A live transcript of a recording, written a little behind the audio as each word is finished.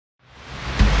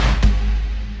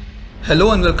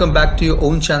Hello and welcome back to your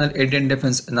own channel Indian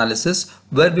Defense Analysis,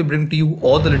 where we bring to you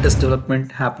all the latest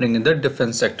development happening in the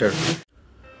defense sector.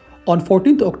 On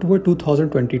 14th October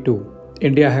 2022,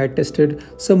 India had tested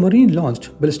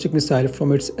submarine-launched ballistic missile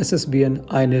from its SSBN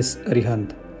INS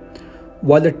Arihant.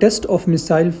 While the test of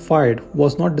missile fired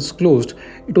was not disclosed,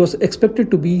 it was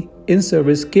expected to be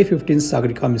in-service K-15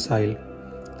 Sagarika missile.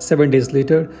 7 days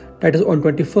later, that is on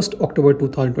 21st October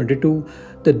 2022,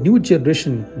 the new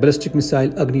generation ballistic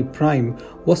missile Agni Prime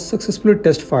was successfully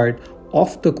test fired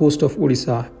off the coast of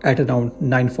Odisha at around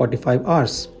 9:45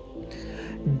 hours.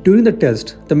 During the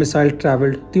test, the missile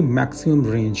traveled the maximum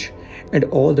range and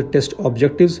all the test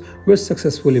objectives were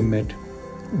successfully met.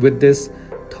 With this,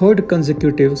 third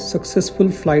consecutive successful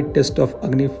flight test of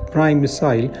Agni Prime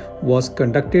missile was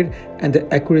conducted and the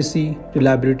accuracy,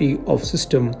 reliability of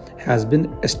system has been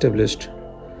established.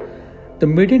 The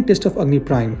maiden test of Agni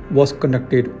Prime was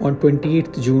conducted on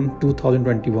 28th June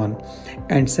 2021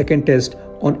 and second test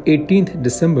on 18th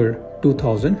December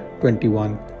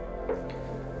 2021.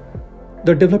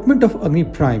 The development of Agni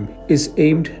Prime is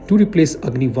aimed to replace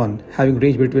Agni 1 having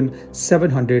range between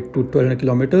 700 to 1200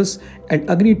 kilometers and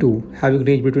Agni 2 having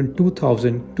range between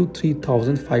 2000 to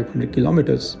 3500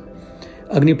 kilometers.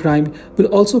 Agni Prime will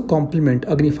also complement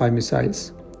Agni 5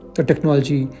 missiles. The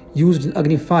technology used in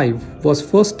Agni 5 was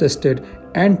first tested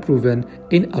and proven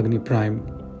in Agni Prime.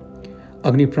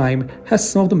 Agni Prime has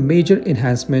some of the major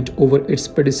enhancement over its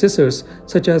predecessors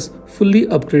such as fully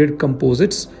upgraded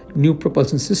composites, new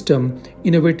propulsion system,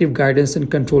 innovative guidance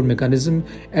and control mechanism,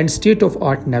 and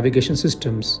state-of-art navigation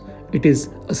systems. It is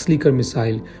a sleeker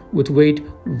missile with weight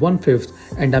 1/5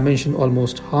 and dimension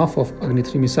almost half of Agni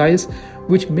 3 missiles,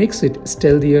 which makes it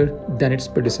stealthier than its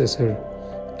predecessor.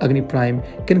 Agni Prime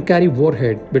can carry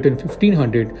warhead between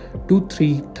 1500 to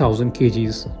 3000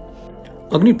 kgs.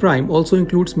 Agni Prime also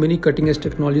includes many cutting-edge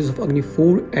technologies of Agni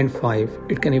 4 and 5.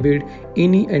 It can evade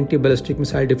any anti-ballistic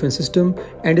missile defense system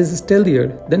and is stealthier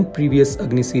than previous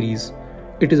Agni series.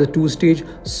 It is a two-stage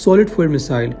solid-fuel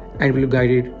missile and will be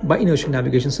guided by inertial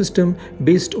navigation system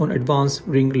based on advanced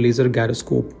ring laser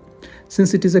gyroscope.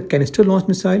 Since it is a canister-launched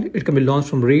missile, it can be launched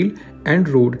from rail and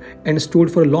road and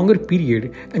stored for a longer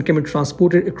period and can be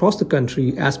transported across the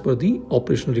country as per the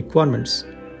operational requirements.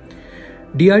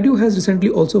 DRDO has recently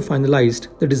also finalized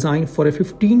the design for a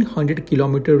 1500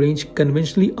 km range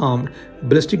conventionally armed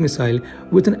ballistic missile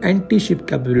with an anti-ship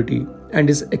capability and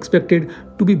is expected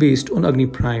to be based on Agni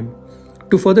Prime.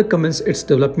 To further commence its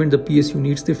development, the PSU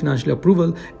needs the financial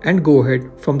approval and go-ahead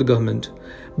from the government.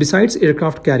 Besides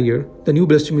aircraft carrier, the new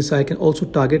ballistic missile can also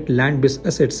target land-based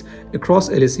assets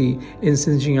across LAC in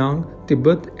Xinjiang,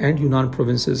 Tibet and Yunnan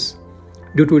provinces.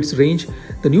 Due to its range,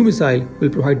 the new missile will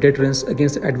provide deterrence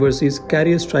against the adversary's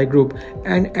carrier strike group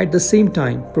and at the same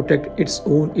time protect its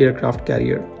own aircraft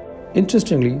carrier.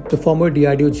 Interestingly, the former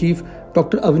DRDO chief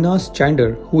Dr. Avinash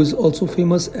Chander, who is also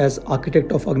famous as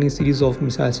architect of Agni series of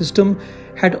missile system,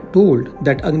 had told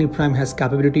that Agni Prime has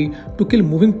capability to kill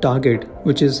moving target,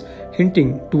 which is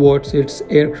hinting towards its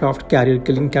aircraft carrier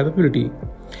killing capability.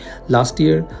 Last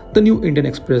year, the New Indian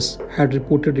Express had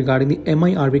reported regarding the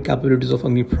MIRV capabilities of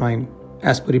Agni Prime.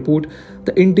 As per report,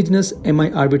 the indigenous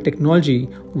MIRV technology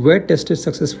were tested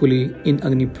successfully in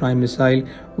Agni Prime missile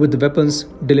with the weapons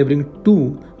delivering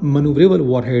 2 maneuverable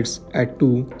warheads at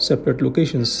 2 separate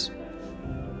locations.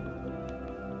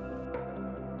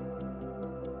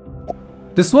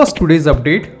 This was today's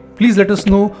update. Please let us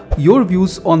know your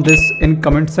views on this in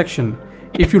comment section.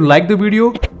 If you like the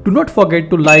video, do not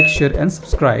forget to like, share and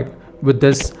subscribe. With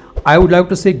this, I would like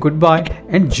to say goodbye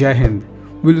and Jai Hind.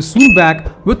 We'll soon back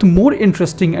with more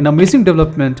interesting and amazing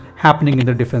development happening in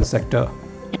the defense sector.